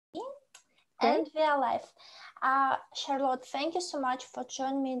And we are live. Charlotte, thank you so much for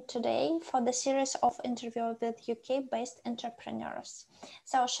joining me today for the series of interviews with UK-based entrepreneurs.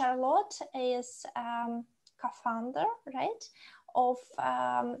 So Charlotte is co-founder, right, of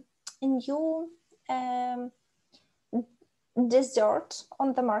a new dessert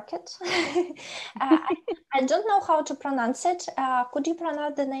on the market. I don't know how to pronounce it. Could you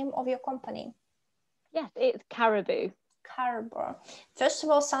pronounce the name of your company? Yes, it's Caroboo. Caroboo. First of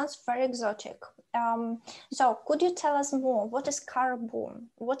all, sounds very exotic. So could you tell us more? What is Caroboo?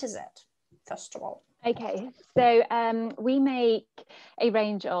 What is it, first of all? Okay, so we make a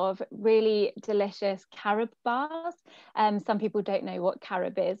range of really delicious carob bars. Some people don't know what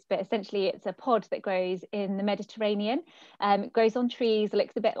carob is, but essentially it's a pod that grows in the Mediterranean. It grows on trees,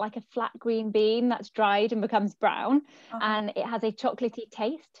 looks a bit like a flat green bean that's dried and becomes brown, and it has a chocolatey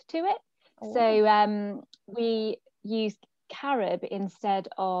taste to it. Oh. So we use carob instead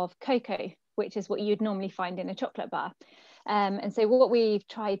of cocoa, which is what you'd normally find in a chocolate bar. And so what we've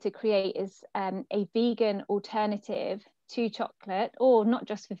tried to create is a vegan alternative to chocolate, or not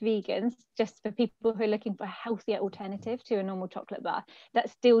just for vegans, just for people who are looking for a healthier alternative to a normal chocolate bar that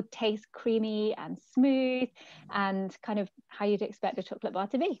still tastes creamy and smooth and kind of how you'd expect a chocolate bar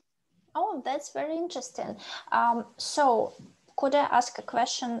to be. Oh, that's very interesting. So could I ask a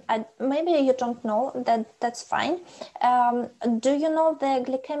question? Maybe you don't know, that's fine. Do you know the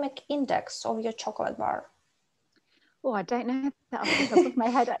glycemic index of your chocolate bar? Oh, I don't know that off the top of my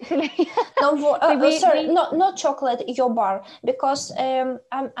head, actually. No, sorry, not chocolate, your bar, because I'm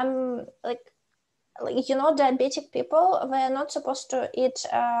like, you know, diabetic people, they're not supposed to eat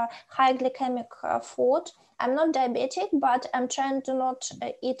high glycemic food. I'm not diabetic, but I'm trying to not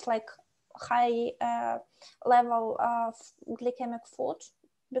eat like high level of glycemic food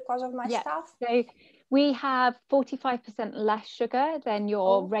because of my stuff. So we have 45% less sugar than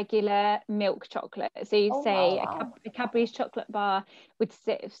your regular milk chocolate. So you'd say a Cadbury's chocolate bar would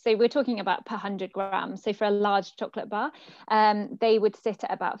sit, so we're talking about per 100 grams. So for a large chocolate bar, they would sit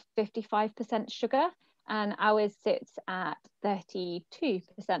at about 55% sugar, and ours sits at 32%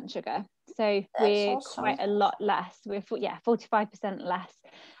 sugar. So we're quite a lot less. We're 45% less,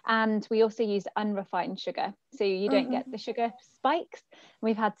 and we also use unrefined sugar, so you don't get the sugar spikes.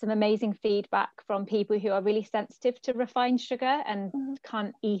 We've had some amazing feedback from people who are really sensitive to refined sugar and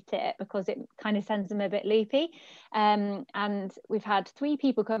can't eat it because it kind of sends them a bit loopy. And we've had 3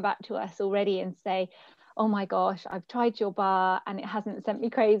 people come back to us already and say, oh my gosh, I've tried your bar and it hasn't sent me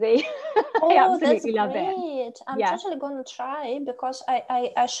crazy. I absolutely love it. I'm totally going to try, because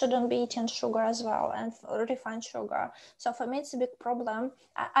I shouldn't be eating sugar as well, and refined sugar. So for me, it's a big problem.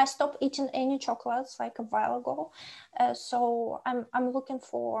 I stopped eating any chocolates like a while ago. So I'm looking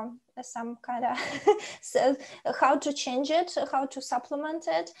for some kind of how to change it, how to supplement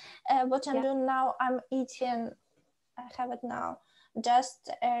it. What I'm doing now, I'm eating, I have it now, just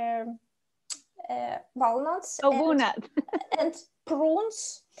walnuts and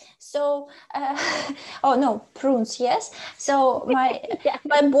prunes. So prunes, yes. So my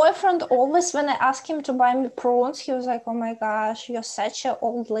boyfriend always, when I ask him to buy me prunes, he was like, oh my gosh, you're such an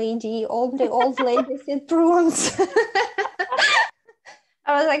old lady, only old ladies eat prunes.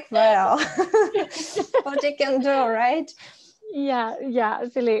 I was like, well, what you can do, right? Yeah,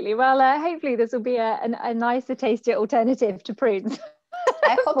 absolutely. Well, hopefully this will be a nicer, tastier alternative to prunes.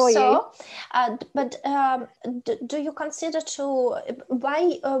 I hope so. But do you consider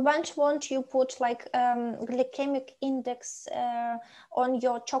why won't you put like glycemic index on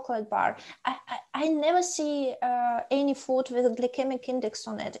your chocolate bar? I never see any food with a glycemic index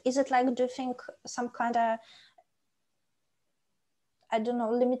on it. Is it like, do you think some kind of, I don't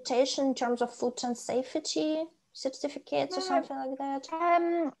know, limitation in terms of food and safety certificates or something like that?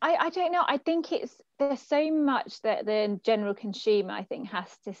 I don't know. I think there's so much that the general consumer, I think, has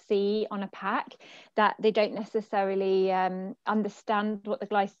to see on a pack that they don't necessarily understand what the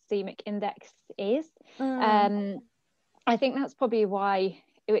glycemic index is. I think that's probably why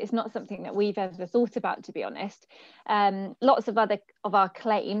it's not something that we've ever thought about, to be honest. Lots of our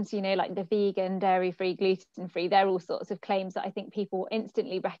claims, you know, like the vegan, dairy-free, gluten-free, they're all sorts of claims that I think people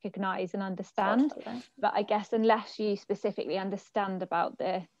instantly recognize and understand. But I guess unless you specifically understand about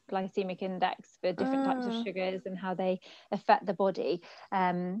the glycemic index for different types of sugars and how they affect the body,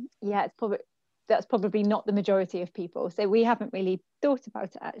 that's probably not the majority of people. So we haven't really thought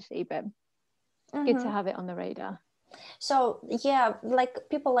about it, actually, but good to have it on the radar. So yeah, like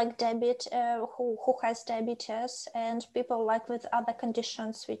people like who has diabetes, and people like with other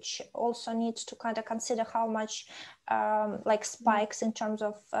conditions, which also need to kind of consider how much like spikes in terms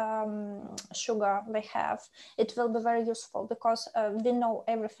of sugar they have. It will be very useful because we know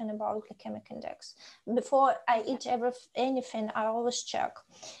everything about glycemic index. Before I eat anything, I always check.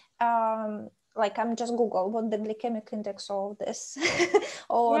 Like I'm just Google what the glycemic index of this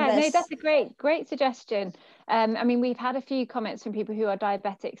or Yeah, this. no, that's a great suggestion. I mean, we've had a few comments from people who are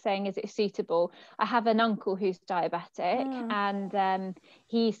diabetic saying, is it suitable? I have an uncle who's diabetic, and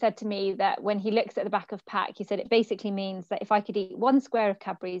he said to me that when he looks at the back of pack, he said it basically means that if I could eat 1 square of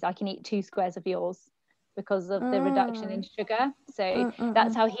Cadbury's, I can eat 2 squares of yours because of the reduction in sugar. So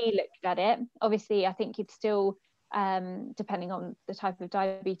that's how he looked at it. Obviously, I think you'd still, depending on the type of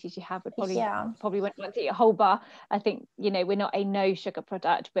diabetes you have, would probably wouldn't want to eat a whole bar. I think, you know, we're not a no sugar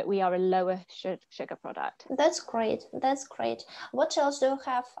product, but we are a lower sugar product. That's great. What else do you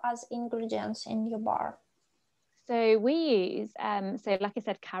have as ingredients in your bar? So we use, so like I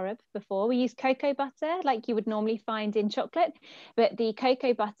said, carob before, we use cocoa butter like you would normally find in chocolate, but the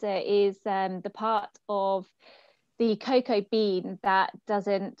cocoa butter is the part of the cocoa bean that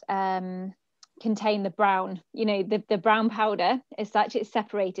doesn't contain the brown, you know, the brown powder as such. It's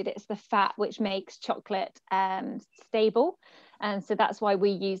separated. It's the fat which makes chocolate stable, and so that's why we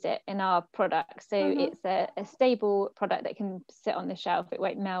use it in our product. So it's a stable product that can sit on the shelf, it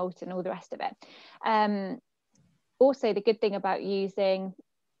won't melt and all the rest of it. Also, the good thing about using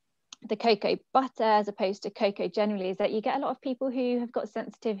the cocoa butter as opposed to cocoa generally is that you get a lot of people who have got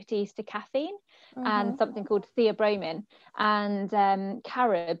sensitivities to caffeine and something called theobromine, and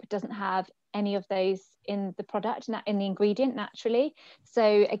carob doesn't have any of those in the product, in the ingredient naturally.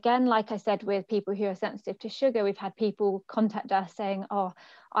 So again, like I said, with people who are sensitive to sugar, we've had people contact us saying, oh,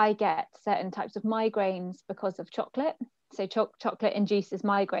 I get certain types of migraines because of chocolate. So chocolate induces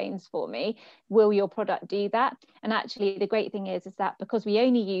migraines for me. Will your product do that? And actually the great thing is that because we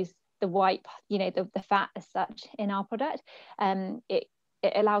only use the white, you know, the fat as such in our product, it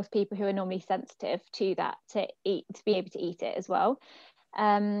allows people who are normally sensitive to that to be able to eat it as well.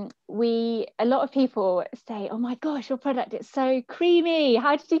 A lot of people say, oh my gosh, your product is so creamy,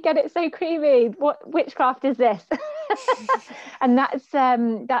 how did you get it so creamy, what witchcraft is this? And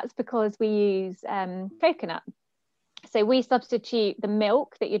that's because we use coconut. So we substitute the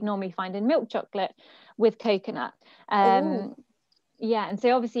milk that you'd normally find in milk chocolate with coconut. Yeah, and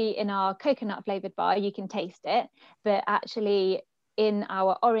so obviously in our coconut flavored bar you can taste it, but actually in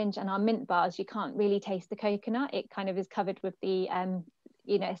our orange and our mint bars you can't really taste the coconut. It kind of is covered with the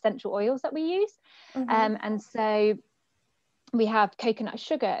you know, essential oils that we use. And so we have coconut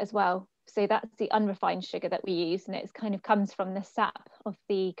sugar as well. So that's the unrefined sugar that we use, and it kind of comes from the sap of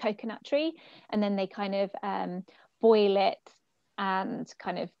the coconut tree, and then they kind of boil it and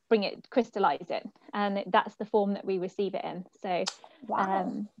kind of crystallize it, and that's the form that we receive it in. So yeah.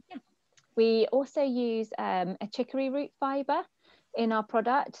 We also use a chicory root fiber in our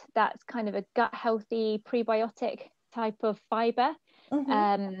product. That's kind of a gut healthy prebiotic type of fiber.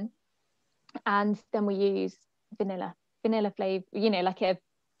 And then we use vanilla flavor, you know, like a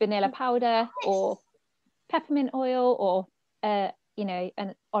vanilla powder or peppermint oil or you know,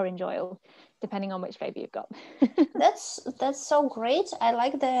 an orange oil, depending on which flavor you've got. That's so great. I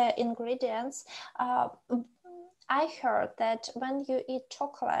like the ingredients. I heard that when you eat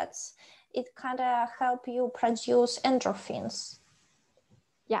chocolates, it kind of help you produce endorphins.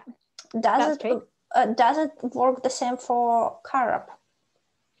 Yeah, does it work the same for carob?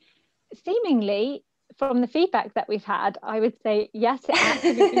 Seemingly, from the feedback that we've had, I would say yes, it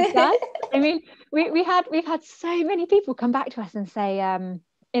absolutely does. I mean, we've had so many people come back to us and say,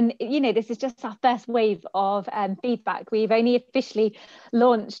 you know, this is just our first wave of feedback. We've only officially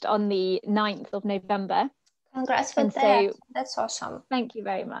launched on the 9th of November. Congrats with that. That's awesome. Thank you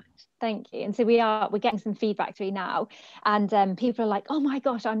very much. Thank you. And so we're getting some feedback through now, and people are like, oh my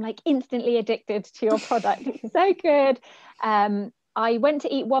gosh, I'm like instantly addicted to your product. It's so good. I went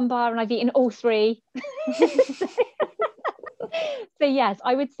to eat 1 bar and I've eaten all 3. So yes,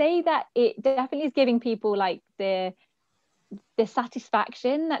 I would say that it definitely is giving people like the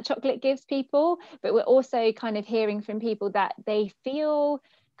satisfaction that chocolate gives people, but we're also kind of hearing from people that they feel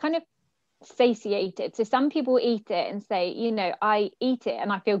kind of satiated. So some people eat it and say, you know, I eat it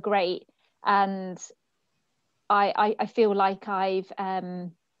and I feel great, and I feel like I've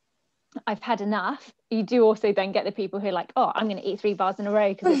had enough. You do also then get the people who are like, oh, I'm going to eat 3 bars in a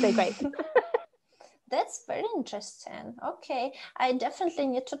row because it's so great. That's very interesting. Okay, I definitely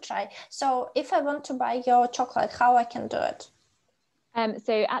need to try. So if I want to buy your chocolate, how I can do it?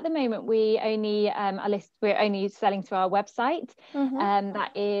 So at the moment, we only we're only selling through our website.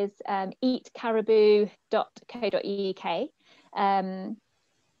 That is eatcaroboo.co.uk.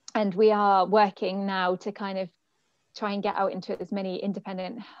 And we are working now to kind of try and get out into as many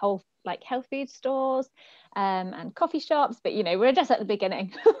independent health food stores and coffee shops. But we're just at the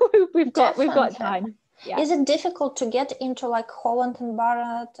beginning. we've got time. Yeah. Is it difficult to get into like Holland and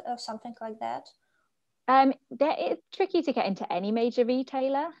Barrett or something like that? It's tricky to get into any major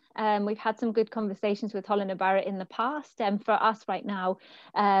retailer. We've had some good conversations with Holland and Barrett in the past, and for us right now,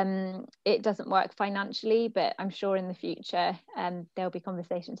 it doesn't work financially, but I'm sure in the future there'll be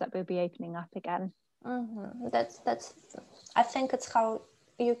conversations that we'll be opening up again. That's I think it's how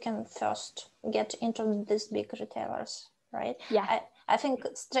you can first get into these big retailers, right? Yeah. I think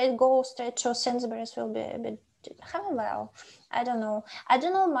straight to Sainsbury's will be a bit, well, I don't know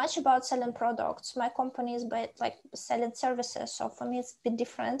much about selling products. My company is like selling services, so for me it's a bit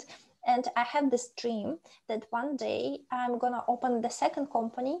different. And I have this dream that one day I'm gonna open the second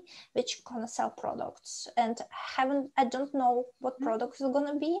company which gonna sell products, and I don't know what products is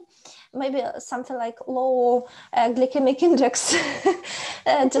gonna be. Maybe something like low glycemic index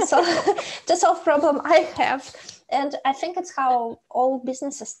to solve problem I have. And I think it's how all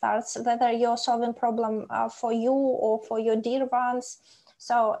businesses starts, whether you're solving problem for you or for your dear ones.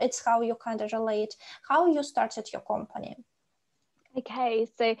 So it's how you kind of relate. How you started your company? Okay,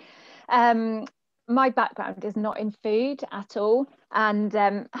 so my background is not in food at all, and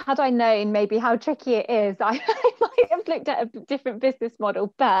had I known maybe how tricky it is, I might have looked at a different business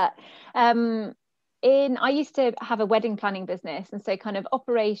model. But I used to have a wedding planning business, and so kind of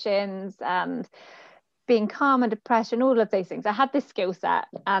operations and being calm under pressure and all of those things, I had this skill set.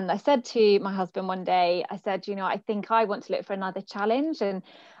 And I said to my husband one day, I said, I think I want to look for another challenge, and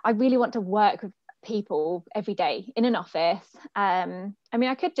I really want to work with people every day in an office. I mean,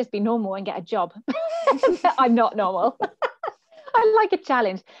 I could just be normal and get a job. I'm not normal. I like a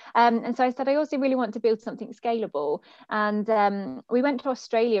challenge. And so I said, I also really want to build something scalable. And we went to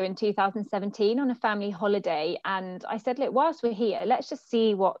Australia in 2017 on a family holiday. And I said, look, whilst we're here, let's just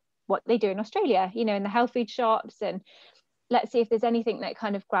see what they do in Australia, in the health food shops, and let's see if there's anything that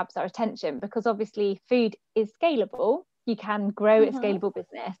kind of grabs our attention, because obviously food is scalable. You can grow a scalable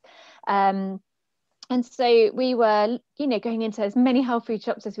business. And so we were, going into as many health food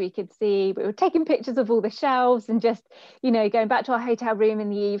shops as we could see. We were taking pictures of all the shelves and just, going back to our hotel room in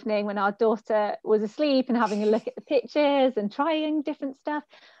the evening when our daughter was asleep and having a look at the pictures and trying different stuff.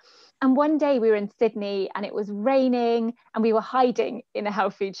 And one day we were in Sydney and it was raining, and we were hiding in a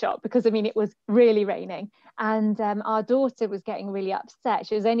health food shop because, it was really raining. And our daughter was getting really upset.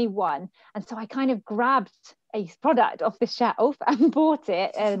 She was only one. And so I kind of grabbed a product off the shelf and bought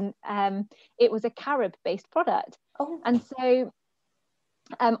it. And it was a carob based product. Oh. And so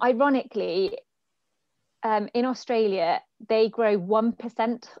ironically, in Australia, they grow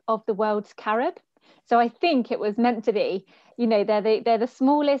 1% of the world's carob. So I think it was meant to be, they're the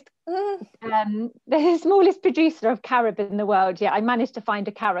smallest, they're the smallest producer of carob in the world. Yeah, I managed to find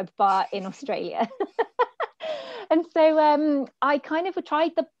a carob bar in Australia. And so I kind of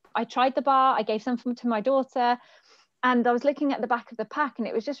tried the bar. I gave some to my daughter, and I was looking at the back of the pack, and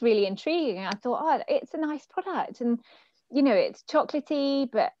it was just really intriguing. I thought, oh, it's a nice product, and it's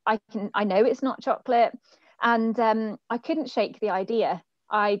chocolatey, but I know it's not chocolate. And I couldn't shake the idea.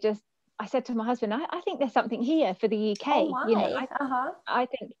 I said to my husband, I think there's something here for the UK. Oh my.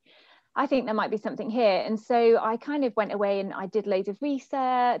 I think there might be something here. And so I kind of went away and I did loads of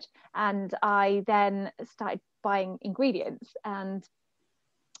research, and I then started buying ingredients. And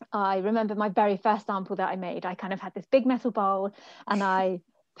I remember my very first sample that I made. I kind of had this big metal bowl, and I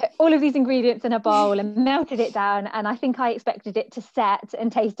put all of these ingredients in a bowl and melted it down. And I think I expected it to set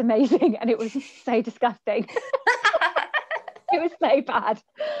and taste amazing, and it was so disgusting. It was so bad.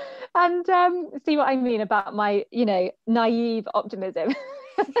 And see what I mean about my, naive optimism.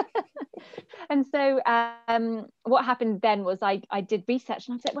 And so what happened then was I did research,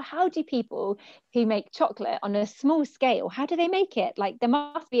 and I said, well, how do people who make chocolate on a small scale, how do they make it? Like, there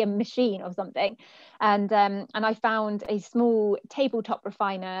must be a machine or something. And I found a small tabletop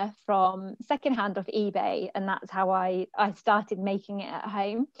refiner from secondhand off eBay, and that's how I started making it at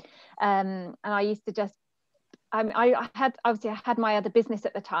home. And I used to just, I had my other business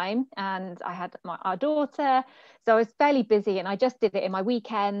at the time, and I had our daughter, so I was fairly busy, and I just did it in my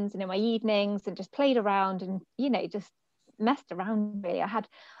weekends and in my evenings, and just played around and just messed around really. I've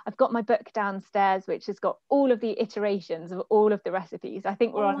got my book downstairs which has got all of the iterations of all of the recipes. I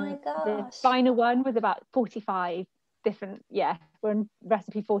think we're on the final one with about 45 different, we're on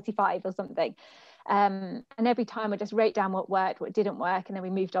recipe 45 or something. And every time I just wrote down what worked, what didn't work, and then we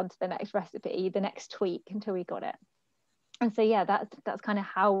moved on to the next recipe, the next tweak, until we got it. And so yeah, that's kind of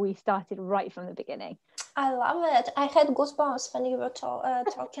how we started right from the beginning. I love it. I had goosebumps when you were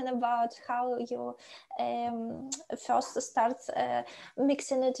talking about how you first start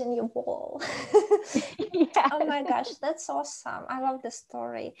mixing it in your bowl. Yes. Oh my gosh, that's awesome. I love the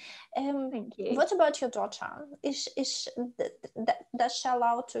story. Thank you. What about your daughter? Does she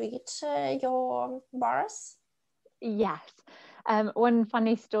allow to eat your bars? Yes. One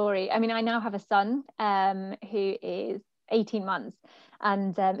funny story. I mean, I now have a son who is 18 months,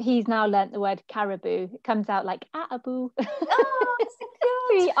 and he's now learnt the word caroboo. It comes out like "ataboo." Oh, so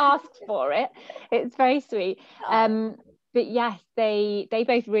cute. He asks for it. It's very sweet. Oh. But yes, they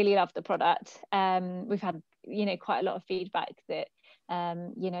both really love the product. We've had quite a lot of feedback that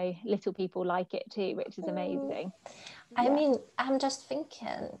little people like it too, which is amazing. I mean, I'm just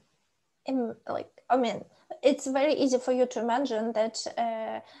thinking, it's very easy for you to imagine that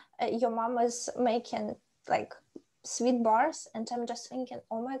your mom is making like sweet bars, and I'm just thinking,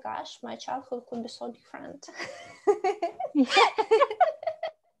 oh my gosh, my childhood could be so different.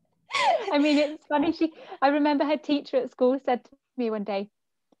 I mean, it's funny. I remember her teacher at school said to me one day,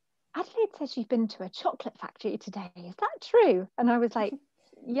 "Adelaide says you've been to a chocolate factory today. Is that true?" And I was like,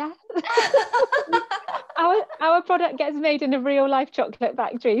 yeah. Our product gets made in a real life chocolate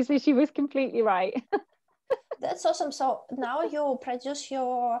factory, so she was completely right. That's awesome. So now you produce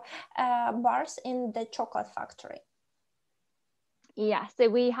your bars in the chocolate factory. Yeah, so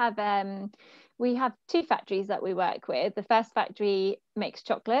we have two factories that we work with. The first factory makes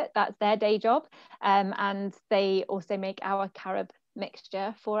chocolate, that's their day job, and they also make our carob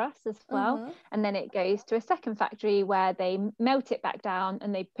mixture for us as well. And then it goes to a second factory where they melt it back down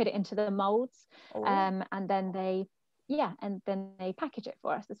and they put it into the molds, and then they package it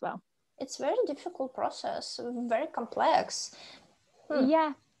for us as well. It's a very difficult process, very complex.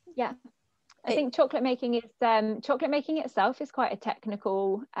 Yeah. I think chocolate making itself is quite a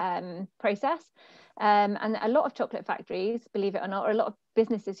technical process, and a lot of chocolate factories, believe it or not, or a lot of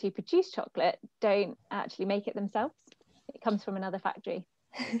businesses who produce chocolate don't actually make it themselves. It comes from another factory.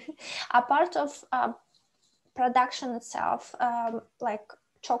 A part of production itself, like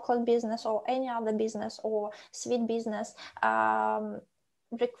chocolate business or any other business or sweet business,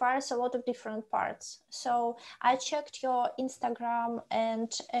 requires a lot of different parts. So I checked your Instagram and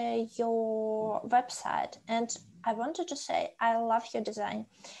your website, and I wanted to say I love your design.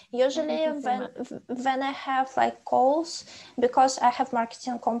 Usually when I have like calls, because I have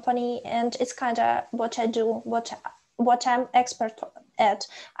marketing company and it's kind of what I do, what I'm expert at,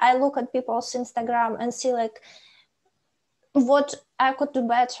 I look at people's Instagram and see like what I could do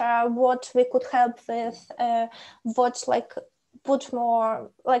better, what we could help with, what like put more,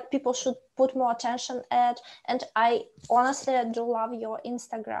 like people should put more attention at. And I honestly do love your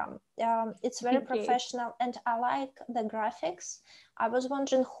Instagram. It's very professional and I like the graphics. I was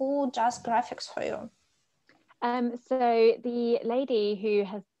wondering who does graphics for you? So the lady who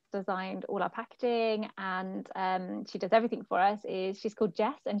has designed all our packaging and she does everything for us she's called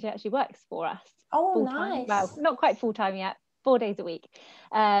Jess, and she actually works for us full-time. Nice. Well, not quite full-time yet, 4 days a week,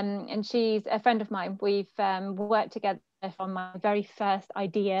 and she's a friend of mine. We've worked together from my very first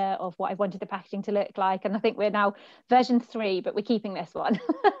idea of what I wanted the packaging to look like, and I think we're now version 3, but we're keeping this one.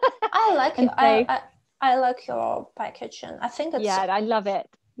 I like it. So, I like your packaging. I think it's I love it.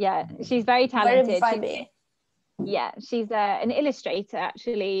 She's very talented. Very vibey. She's an illustrator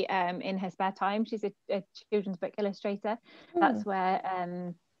actually, in her spare time. She's a children's book illustrator. That's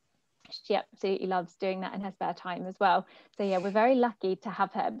where she absolutely loves doing that in her spare time as well. So we're very lucky to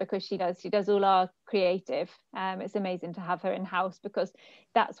have her, because she does all our creative. It's amazing to have her in house, because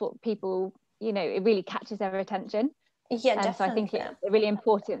that's what people, it really catches their attention. Definitely. So I think it's a really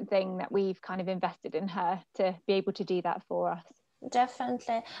important thing that we've kind of invested in her to be able to do that for us.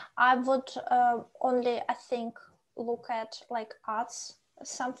 Definitely. I would only, I think, look at like arts,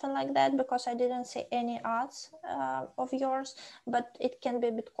 something like that, because I didn't see any arts of yours, but it can be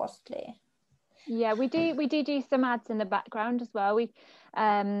a bit costly. We do some ads in the background as well. We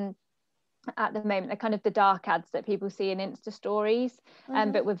at the moment they're kind of the dark ads that people see in Insta stories,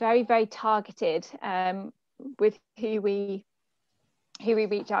 but we're very, very targeted with who we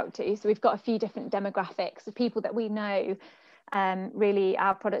reach out to. So we've got a few different demographics of people that we know really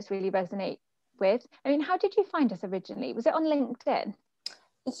our products really resonate with. I mean, how did you find us originally? Was it on LinkedIn?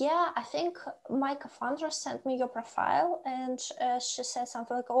 I think my co-founder sent me your profile, and she said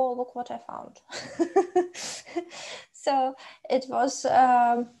something like, "Oh, look what I found." So it was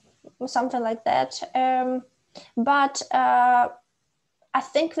something like that. But I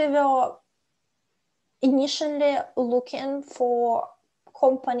think we will initially looking for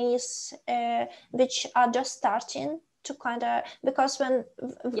companies which are just starting to kind of, because when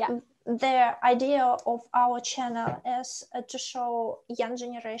the idea of our channel is to show young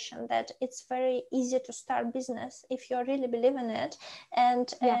generation that it's very easy to start business if you really believe in it.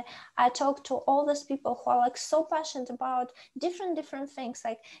 And I talk to all these people who are like so passionate about different things.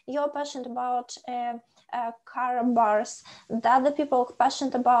 Like you're passionate about carob bars, the other people are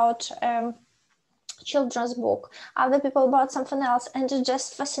passionate about children's book, other people about something else, and it's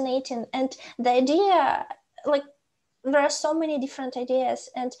just fascinating. And the idea, like, there are so many different ideas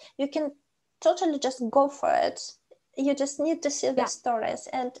and you can totally just go for it. You just need to see the stories,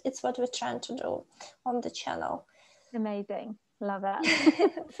 and it's what we're trying to do on the channel. Amazing. Love that.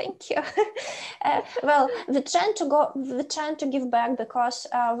 Thank you. Well, we're trying to give back, because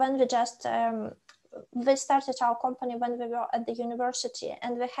when we started our company when we were at the university,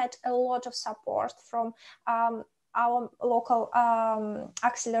 and we had a lot of support from our local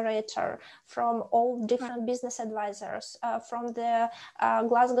accelerator, from all different business advisors, from the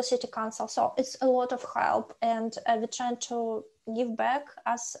Glasgow City Council. So it's a lot of help, and we're trying to give back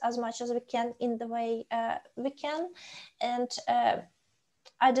as much as we can in the way we can. And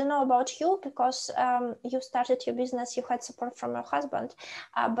I don't know about you, because you started your business, you had support from your husband,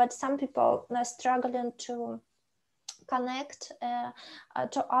 but some people are struggling to connect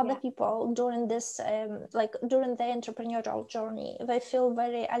to other people during this, like during the entrepreneurial journey. They feel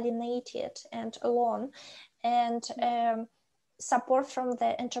very alienated and alone, and support from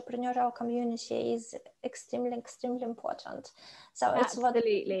the entrepreneurial community is extremely important. So it's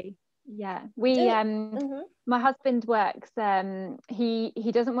absolutely. We my husband works,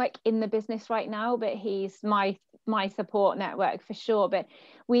 he doesn't work in the business right now, but he's my support network for sure. But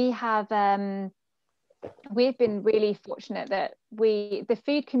we have we've been really fortunate that the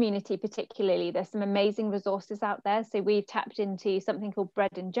food community particularly, there's some amazing resources out there. So we've tapped into something called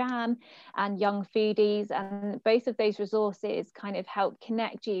Bread and Jam and Young Foodies, and both of those resources kind of help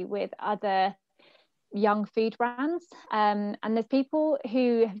connect you with other young food brands, and there's people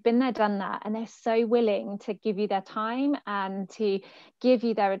who have been there, done that, and they're so willing to give you their time and to give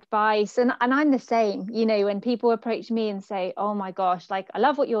you their advice. And I'm the same, you know, when people approach me and say, oh my gosh, like, I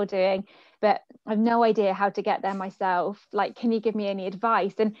love what you're doing, but I've no idea how to get there myself, like, can you give me any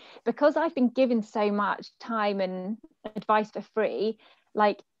advice? And because I've been given so much time and advice for free,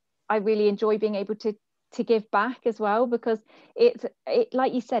 like, I really enjoy being able to give back as well, because it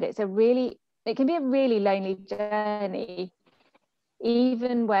like you said, it can be a really lonely journey,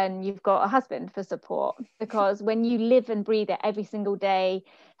 even when you've got a husband for support, because when you live and breathe it every single day,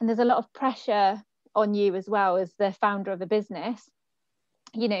 and there's a lot of pressure on you as well as the founder of a business,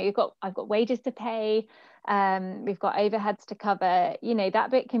 you know, I've got wages to pay, we've got overheads to cover, you know,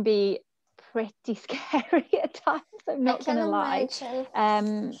 that bit can be pretty scary at times, I'm not gonna lie. So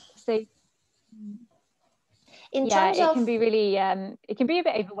it can be really it can be a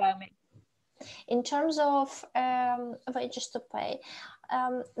bit overwhelming. In terms of wages to pay,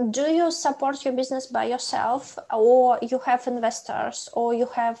 do you support your business by yourself, or you have investors, or you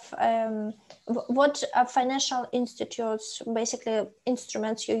have what financial institutes, basically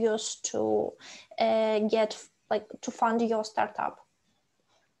instruments you use to get, like, to fund your startup?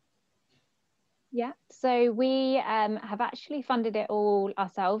 Yeah, so we have actually funded it all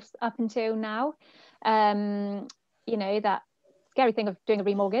ourselves up until now. You know, that scary thing of doing a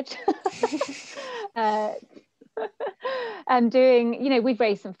remortgage. You know, we've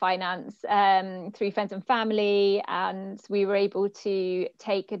raised some finance through friends and family, and we were able to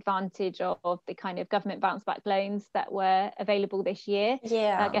take advantage of the kind of government bounce back loans that were available this year.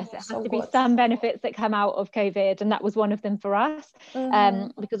 I guess it has to be some benefits that come out of COVID, and that was one of them for us,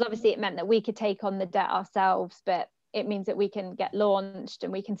 because obviously it meant that we could take on the debt ourselves, but it means that we can get launched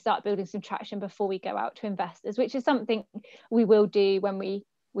and we can start building some traction before we go out to investors, which is something we will do when we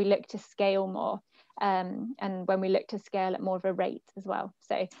look to scale more, and when we look to scale at more of a rate as well.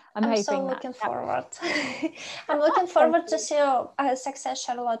 So I'm hoping so looking forward. I'm looking forward to see your success,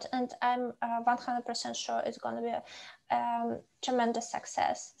 Charlotte, and I'm 100% sure it's going to be a tremendous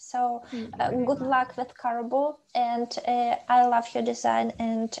success. So good luck with Caroboo, and I love your design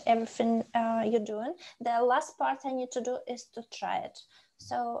and everything you're doing. The last part I need to do is to try it.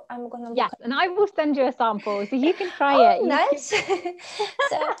 So I'm gonna look. Yes, and I will send you a sample so you can try it. Nice.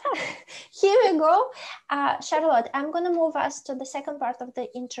 So here we go. Charlotte, I'm gonna move us to the second part of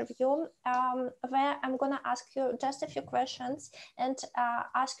the interview, where I'm gonna ask you just a few questions and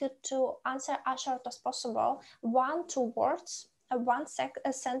ask you to answer as short as possible, 1-2 words,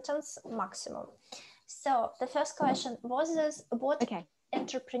 a sentence maximum. So the first question was what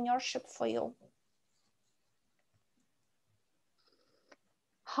entrepreneurship for you?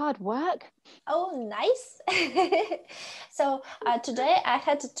 Hard work. Oh, nice. So today I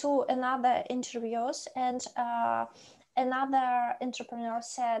had another interviews, and another entrepreneur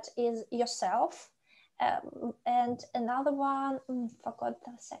said is yourself, and another one forgot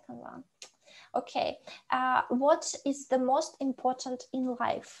the second one. Okay, what is the most important in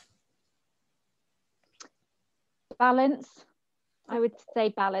life? Balance. I would say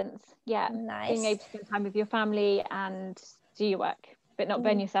balance. Yeah. Nice. Being able to spend time with your family and do your work, but not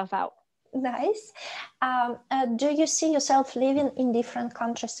burn yourself out. Nice. Do you see yourself living in different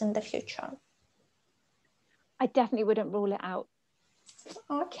countries in the future? I definitely wouldn't rule it out.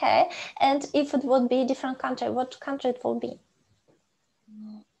 Okay. And if it would be a different country, what country it will be?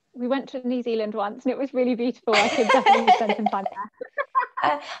 We went to New Zealand once and it was really beautiful. I could definitely spend some time there.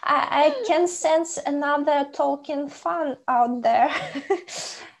 I can sense another Tolkien fan out there.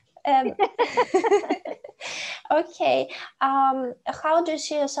 Okay. How do you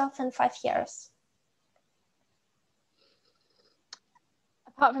see yourself in 5 years?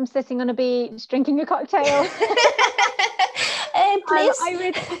 Apart from sitting on a beach, drinking a cocktail. Please.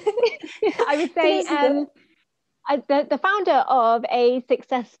 I would say the founder of a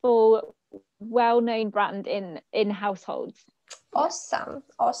successful, well-known brand in households. Awesome,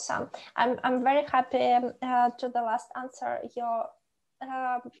 awesome. I'm very happy to the last answer. Your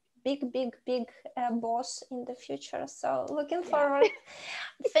big boss in the future. So looking forward.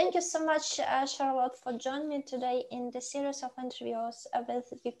 Thank you so much, Charlotte, for joining me today in the series of interviews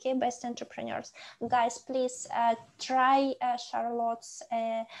with UK-based entrepreneurs. Guys, please try Charlotte's.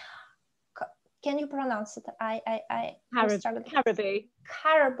 Can you pronounce it? Caroboo.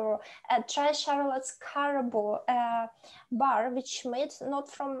 Caroboo. Try Charlotte's Caroboo bar, which made not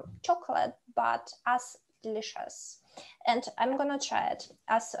from chocolate but as delicious. And I'm gonna try it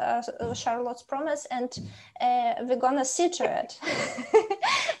as Charlotte's promise, and we're gonna see to it.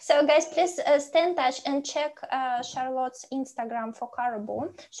 So guys, please stay in touch and check Charlotte's Instagram for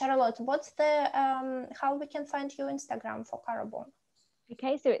Caroboo. Charlotte, what's the how we can find your Instagram for Caroboo?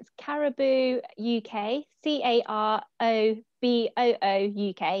 Okay, so it's Caroboo UK, CAROBOO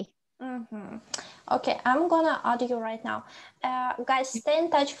UK. Okay, I'm gonna add you right now. Guys, stay in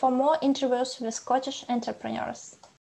touch for more interviews with Scottish entrepreneurs.